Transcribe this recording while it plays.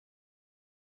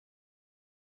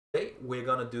Today we're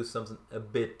gonna do something a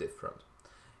bit different.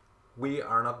 We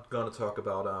are not gonna talk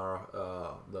about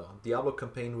the Diablo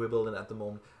campaign we're building at the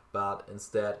moment, but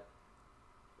instead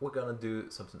we're gonna do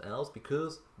something else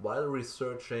because while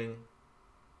researching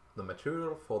the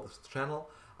material for this channel,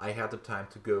 I had the time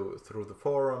to go through the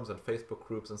forums and Facebook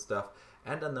groups and stuff,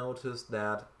 and I noticed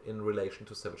that in relation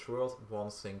to Savage Worlds, one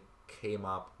thing came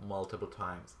up multiple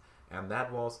times, and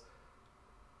that was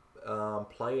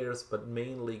players, but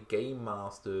mainly game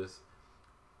masters,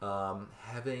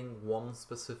 having one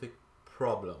specific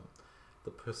problem.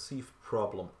 The perceived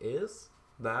problem is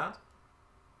that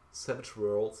Savage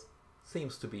Worlds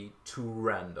seems to be too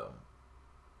random.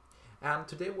 And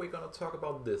today we're gonna talk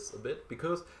about this a bit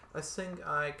because I think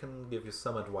I can give you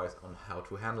some advice on how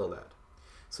to handle that.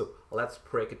 So let's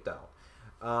break it down.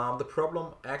 The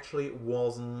problem actually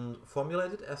wasn't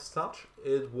formulated as such,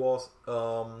 it was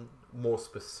more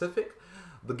specific.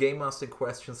 The game master in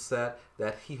question said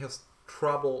that he has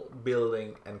trouble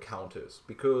building encounters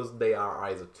because they are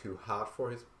either too hard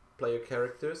for his player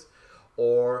characters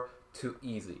or too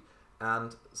easy.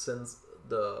 And since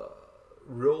the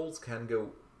roles can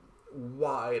go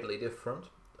widely different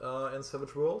in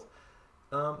Savage Worlds,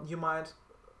 you might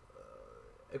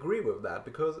agree with that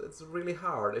because it's really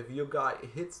hard. If your guy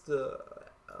hits the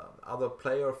other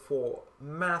player for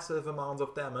massive amounts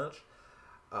of damage,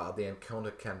 the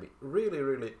encounter can be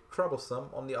really troublesome.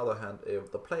 On the other hand,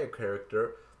 if the player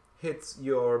character hits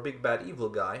your big bad evil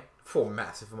guy for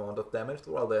massive amount of damage,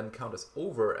 well, the encounter's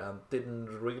over and didn't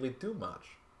really do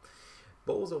much.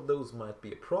 Both of those might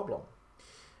be a problem.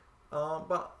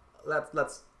 But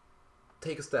let's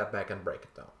take a step back and break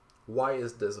it down. Why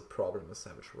is this a problem in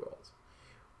Savage Worlds?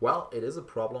 Well, it is a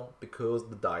problem because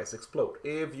the dice explode.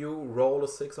 If you roll a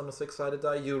 6 on a 6-sided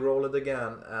die, you roll it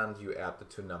again and you add the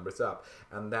two numbers up.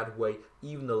 And that way,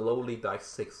 even a lowly dice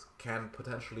 6 can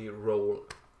potentially roll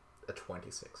a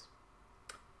 26.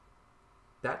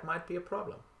 That might be a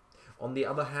problem. On the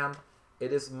other hand,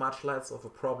 it is much less of a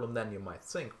problem than you might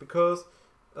think, because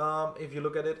if you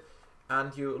look at it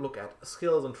and you look at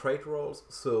skills and trait rolls,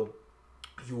 so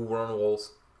you run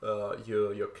rolls,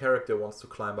 your character wants to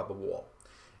climb up a wall,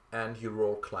 and you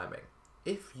roll climbing.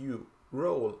 If you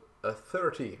roll a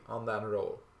 30 on that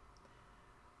roll,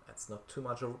 that's not too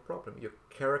much of a problem. Your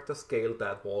character scaled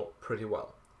that wall pretty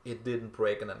well. It didn't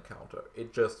break an encounter.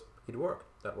 It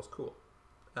worked. That was cool.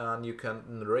 And you can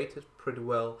narrate it pretty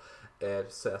well.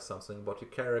 It says something about your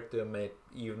character, may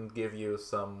even give you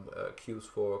some cues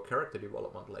for character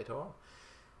development later on.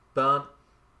 But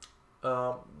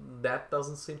that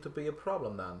doesn't seem to be a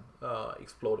problem then,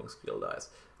 exploding skill dice.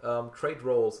 Trait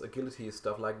rolls, agility,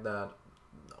 stuff like that,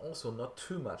 also not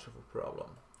too much of a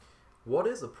problem. What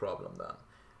is a problem then?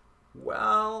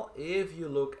 Well, if you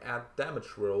look at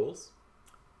damage rolls,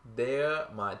 there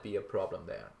might be a problem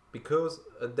there. Because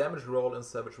a damage roll in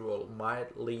Savage World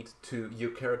might lead to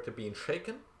your character being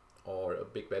shaken, or a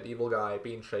big bad evil guy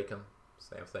being shaken,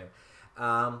 same thing.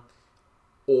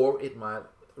 Or it might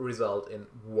result in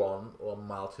one or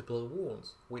multiple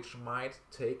wounds, which might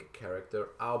take a character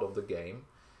out of the game,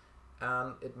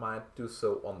 and it might do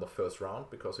so on the first round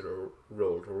because it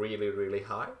rolled really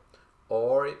high,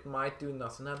 or it might do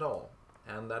nothing at all,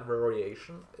 and that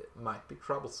variation might be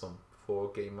troublesome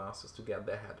for game masters to get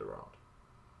their head around.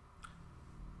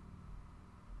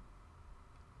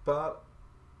 But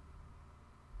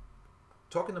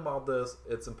talking about this,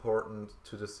 it's important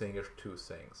to distinguish two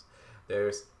things.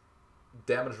 There's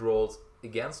damage rolls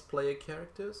against player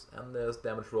characters, and there's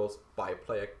damage rolls by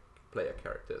player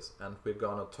characters, and we're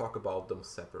gonna talk about them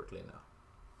separately now.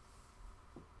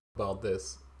 About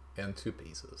this in two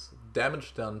pieces.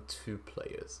 Damage done to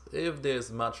players. If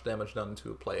there's much damage done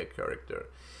to a player character,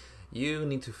 you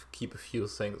need to keep a few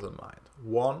things in mind.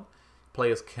 One,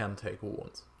 players can take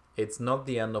wounds. It's not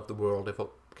the end of the world if a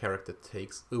character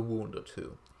takes a wound or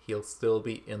two. He'll still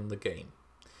be in the game.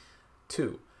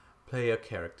 Two, player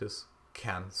characters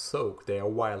can soak. They are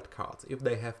wild cards. If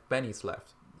they have bennies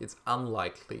left, it's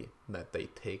unlikely that they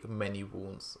take many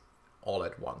wounds all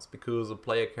at once, because a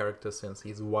player character, since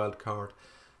he's a wild card,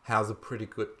 has a pretty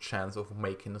good chance of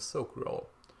making a soak roll.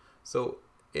 So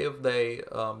if they,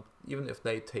 even if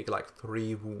they take like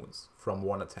 3 wounds from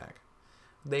one attack,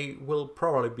 they will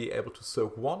probably be able to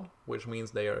soak 1, which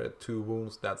means they are at 2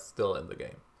 wounds. That's still in the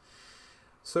game.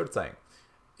 Third thing,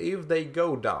 if they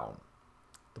go down,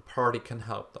 the party can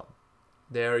help them.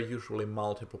 There are usually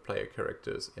multiple player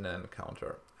characters in an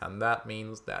encounter, and that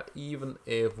means that even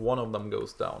if one of them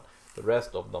goes down, the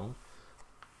rest of them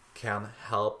can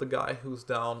help the guy who's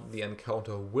down. The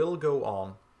encounter will go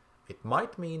on. It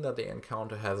might mean that the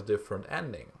encounter has a different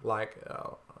ending, like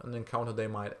an encounter they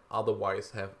might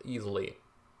otherwise have easily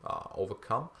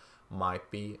overcome might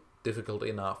be difficult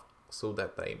enough so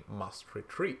that they must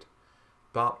retreat.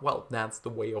 But, well, that's the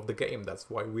way of the game. That's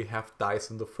why we have dice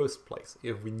in the first place.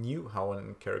 If we knew how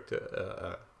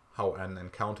how an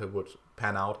encounter would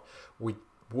pan out, we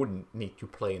wouldn't need to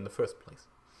play in the first place.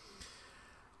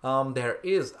 There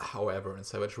is, however, in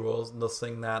Savage Worlds, the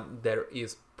thing that there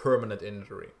is permanent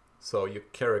injury. So your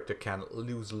character can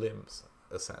lose limbs,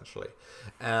 essentially.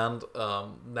 And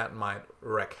that might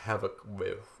wreak havoc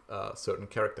with certain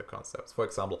character concepts. For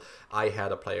example, I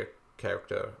had a player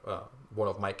character, one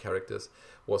of my characters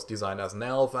was designed as an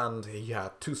elf, and he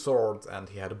had 2 swords and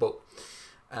he had a bow.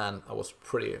 And I was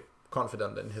pretty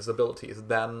confident in his abilities.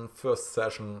 Then first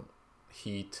session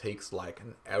he takes like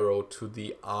an arrow to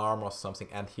the arm or something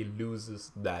and he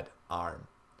loses that arm.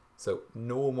 So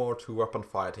no more 2-weapon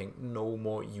fighting, no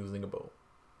more using a bow.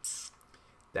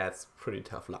 That's pretty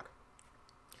tough luck.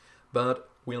 But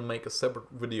we'll make a separate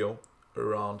video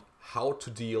around how to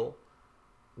deal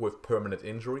with permanent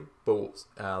injury, both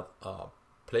as a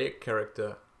player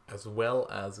character as well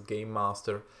as a game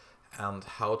master, and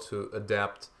how to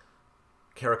adapt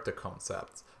character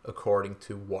concepts according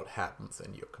to what happens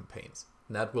in your campaigns.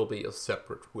 And that will be a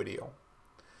separate video.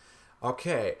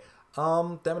 Okay,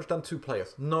 damage done to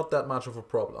players, not that much of a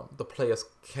problem. The players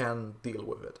can deal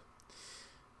with it.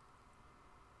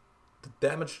 The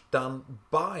damage done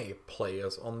by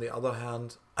players, on the other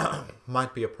hand,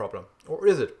 might be a problem. Or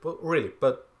is it? Well, really,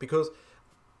 but because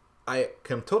I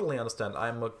can totally understand,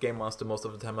 I'm a game master most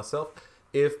of the time myself,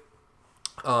 if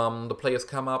the players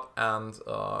come up and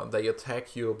they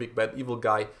attack your big bad evil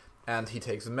guy and he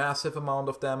takes a massive amount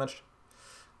of damage,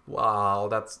 wow,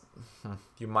 that's...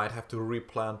 you might have to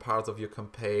replan parts of your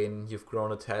campaign, you've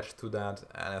grown attached to that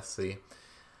NSC.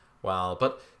 Wow,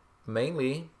 but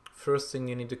mainly, first thing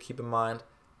you need to keep in mind,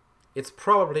 it's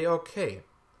probably okay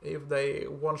if they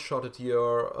one-shotted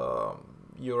your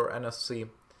NSC.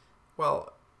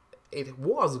 Well, it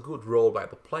was a good roll by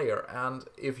the player, and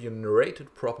if you narrate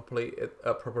it properly,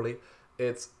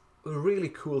 it's a really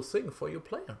cool thing for your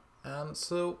player. And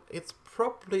so it's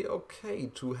probably okay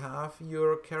to have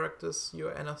your characters,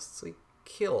 your NSC,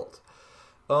 killed.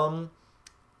 You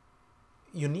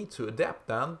need to adapt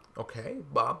then, okay,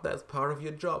 but that's part of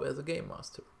your job as a game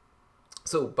master.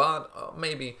 So, but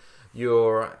maybe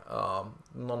your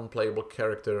non-playable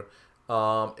character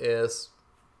is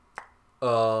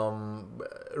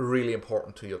really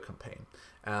important to your campaign,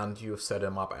 and you've set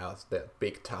him up as that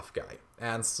big tough guy,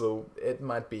 and so it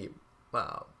might be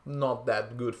not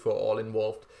that good for all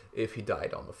involved if he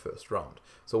died on the first round.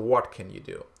 So what can you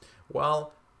do?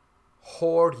 Well,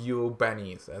 hoard your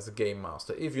bennies as a game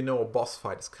master. If you know a boss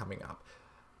fight is coming up,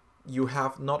 you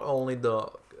have not only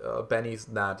the bennies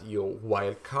that your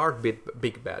wildcard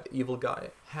big bad evil guy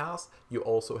has, you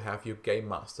also have your game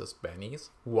master's bennies,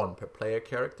 1 per player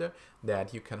character,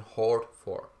 that you can hoard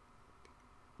for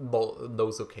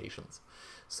those occasions.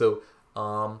 So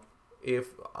if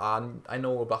I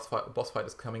know a boss fight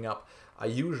is coming up, I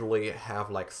usually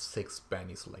have like 6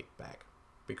 bennies laid back,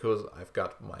 because I've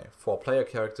got my 4 player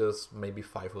characters, maybe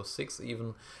 5 or 6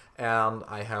 even, and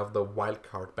I have the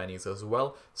wildcard bennies as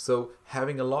well. So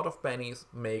having a lot of bennies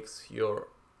makes your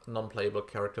non-playable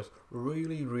characters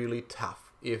really, really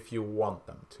tough if you want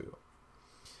them to.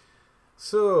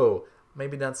 So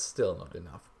maybe that's still not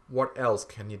enough. What else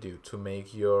can you do to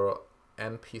make your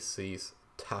NPCs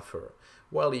tougher?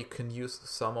 Well, you can use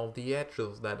some of the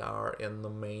edges that are in the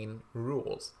main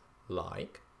rules,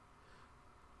 like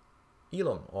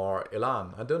Elon or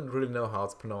Elan. I don't really know how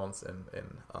it's pronounced in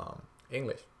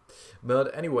English.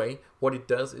 But anyway, what it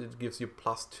does, it gives you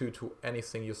 +2 to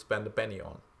anything you spend a benny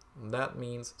on. That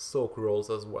means soak rolls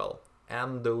as well,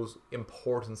 and those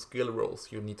important skill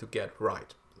rolls you need to get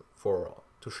right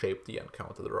to shape the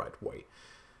encounter the right way.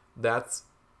 That's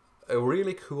a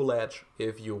really cool edge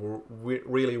if you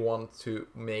really want to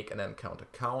make an encounter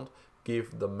count.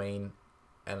 Give the main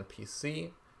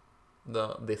NPC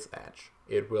this edge.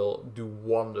 It will do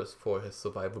wonders for his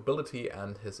survivability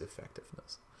and his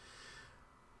effectiveness.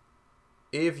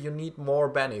 If you need more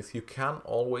bennies, you can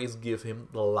always give him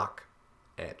the luck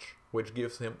edge, which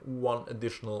gives him 1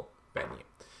 additional benny.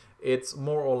 It's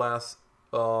more or less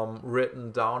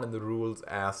written down in the rules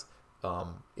as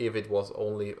if it was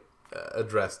only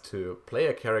addressed to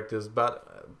player characters,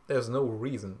 but there's no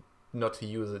reason not to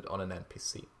use it on an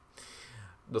NPC.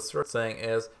 The third thing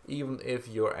is, even if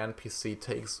your NPC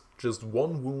takes just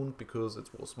 1 wound because it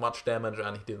was much damage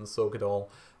and he didn't soak it all,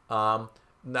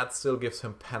 that still gives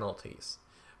him penalties,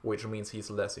 which means he's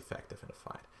less effective in a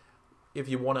fight. If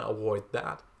you want to avoid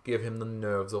that, give him the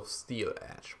Nerves of Steel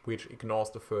edge, which ignores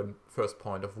the first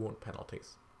point of wound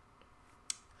penalties.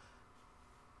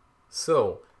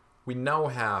 So we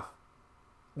now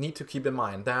need to keep in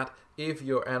mind that if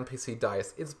your NPC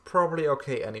dies, it's probably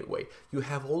okay anyway. You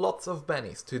have lots of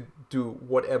bennies to do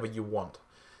whatever you want.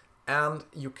 And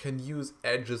you can use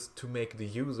edges to make the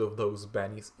use of those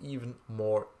bennies even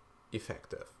more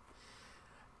effective.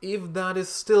 If that is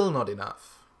still not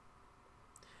enough,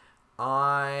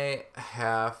 I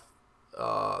have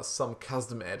some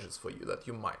custom edges for you that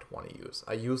you might want to use.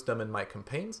 I use them in my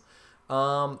campaigns.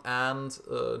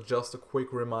 Just a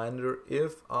quick reminder,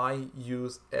 if I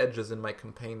use edges in my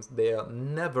campaigns, they are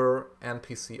never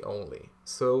NPC only.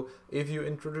 So if you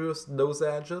introduce those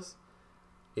edges,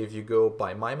 if you go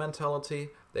by my mentality,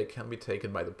 they can be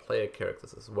taken by the player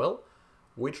characters as well,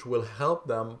 which will help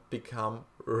them become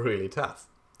really tough.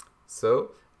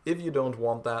 So if you don't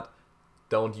want that,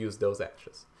 don't use those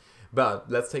edges. But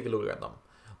let's take a look at them.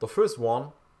 The first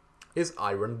one is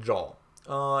Iron Jaw.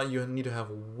 You need to have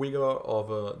a vigor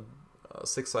of a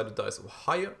 6-sided dice or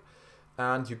higher,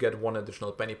 and you get 1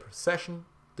 additional benny per session.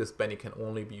 This benny can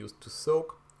only be used to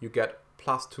soak. You get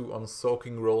 +2 on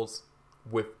soaking rolls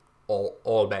with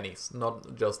all bennies,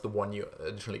 not just the one you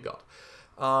additionally got.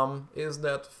 Is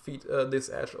that this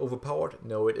edge overpowered?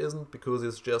 No, it isn't, because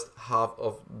it's just half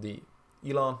of the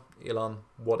Elan,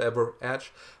 whatever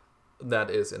edge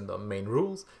that is in the main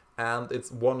rules, and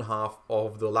it's 1/2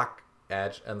 of the luck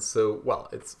edge, and so, well,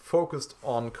 it's focused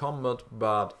on combat,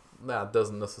 but that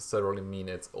doesn't necessarily mean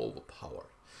it's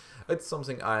overpowered. It's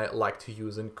something I like to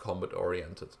use in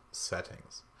combat-oriented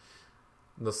settings.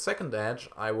 The second edge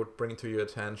I would bring to your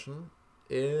attention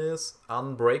is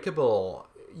Unbreakable.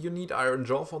 You need Iron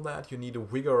Jaw for that, you need a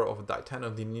vigor of a die 10,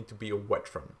 and you need to be a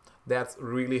veteran. That's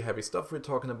really heavy stuff we're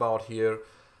talking about here.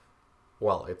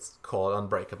 Well, it's called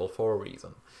Unbreakable for a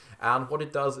reason. And what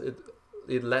it does,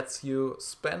 it lets you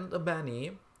spend a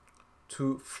benny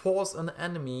to force an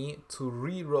enemy to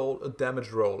re-roll a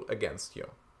damage roll against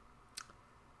you.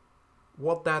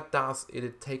 What that does,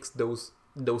 it takes those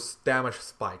damage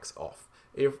spikes off.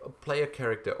 If a player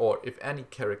character, or if any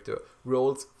character,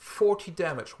 rolls 40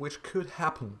 damage, which could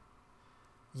happen,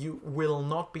 you will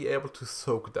not be able to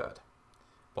soak that.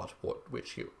 But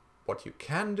what you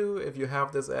can do if you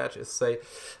have this edge is say,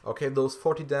 okay, those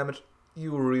 40 damage,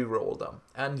 you re-roll them,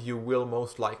 and you will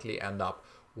most likely end up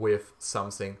with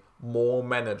something more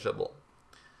manageable.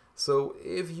 So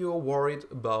if you're worried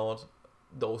about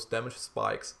those damage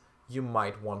spikes, you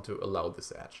might want to allow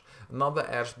this edge. Another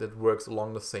edge that works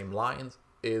along the same lines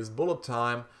is Bullet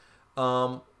Time.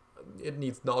 It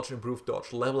needs dodge, improved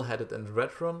dodge, level-headed, and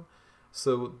veteran.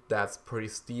 So that's pretty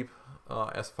steep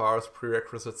as far as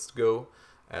prerequisites go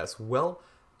as well.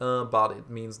 But it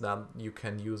means that you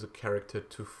can use a character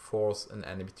to force an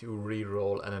enemy to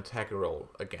re-roll an attack roll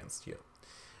against you.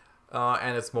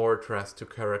 And it's more addressed to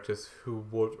characters who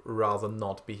would rather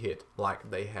not be hit, like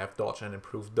they have dodge and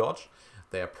improved dodge.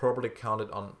 They are probably counting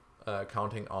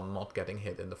on not getting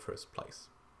hit in the first place.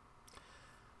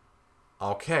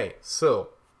 Okay,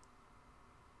 so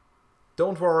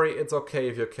don't worry, it's okay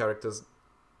if your characters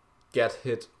get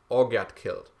hit or get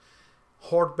killed.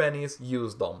 Horde bennies,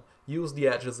 use them. Use the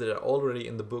edges that are already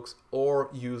in the books, or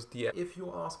use the... If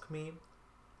you ask me,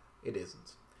 it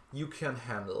isn't. You can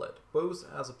handle it. Both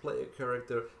as a player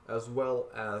character as well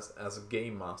as a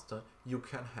game master, you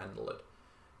can handle it.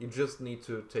 You just need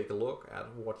to take a look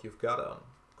at what you've got on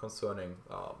concerning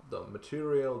the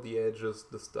material, the edges,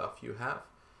 the stuff you have,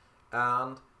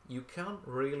 and you can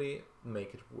really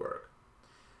make it work.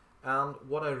 And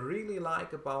what I really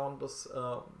like about this,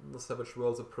 the Savage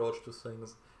Worlds approach to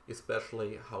things,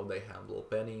 especially how they handle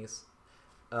bennies,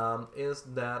 is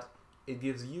that it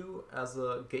gives you as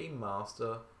a game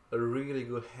master a really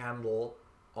good handle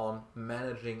on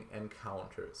managing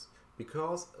encounters.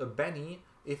 Because a benny,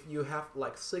 if you have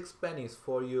like 6 bennies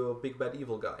for your big bad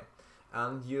evil guy,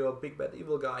 and your big bad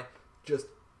evil guy just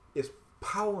is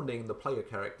pounding the player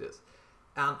characters,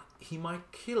 and he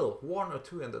might kill 1 or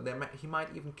 2, and he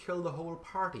might even kill the whole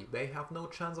party. They have no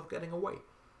chance of getting away.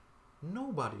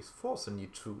 Nobody's forcing you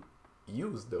to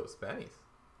use those bennies.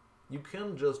 You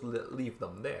can just leave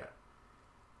them there.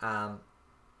 And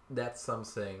that's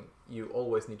something you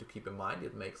always need to keep in mind.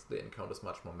 It makes the encounters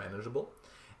much more manageable.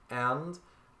 And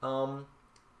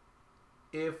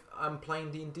if I'm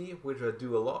playing D&D, which I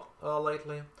do a lot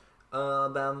lately,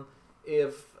 then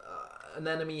if an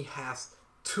enemy has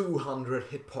 200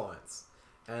 hit points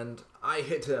and I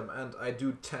hit him and I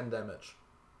do 10 damage,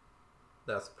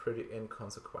 that's pretty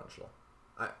inconsequential.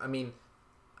 I mean,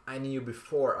 I knew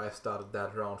before I started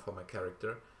that round for my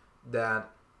character that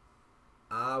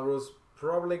I was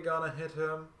probably gonna hit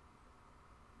him,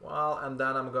 Well, and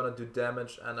then I'm gonna do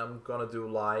damage, and I'm gonna do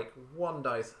like 1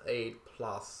 dice 8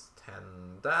 plus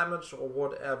 10 damage or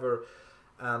whatever,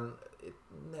 and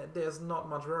there's not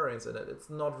much variance in it. It's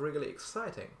not really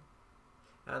exciting.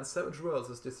 And Savage Worlds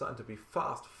is designed to be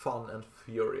fast, fun, and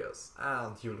furious,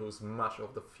 and you lose much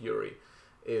of the fury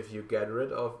if you get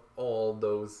rid of all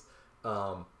those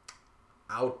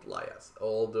outliers,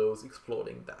 all those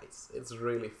exploding dice. It's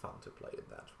really fun to play it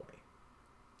that way.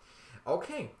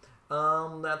 Okay,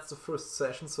 that's the first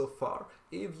session so far.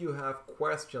 If you have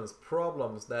questions,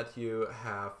 problems that you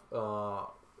have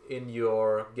in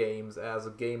your games as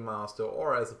a game master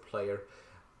or as a player,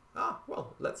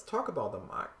 well, let's talk about them.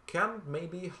 I can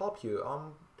maybe help you.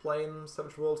 I'm playing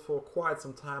Savage Worlds for quite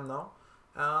some time now,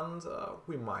 and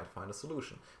we might find a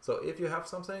solution. So if you have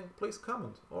something, please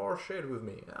comment or share it with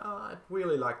me. I'd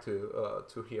really like to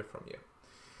hear from you.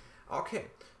 Okay,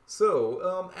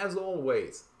 so as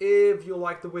always, if you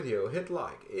like the video, hit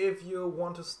like. If you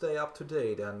want to stay up to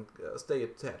date and stay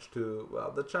attached to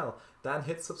the channel, then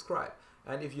hit subscribe.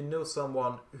 And if you know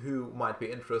someone who might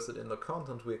be interested in the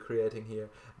content we're creating here,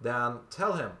 then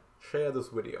tell him, share this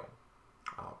video.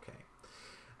 Okay.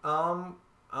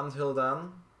 Until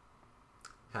then,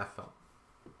 have fun.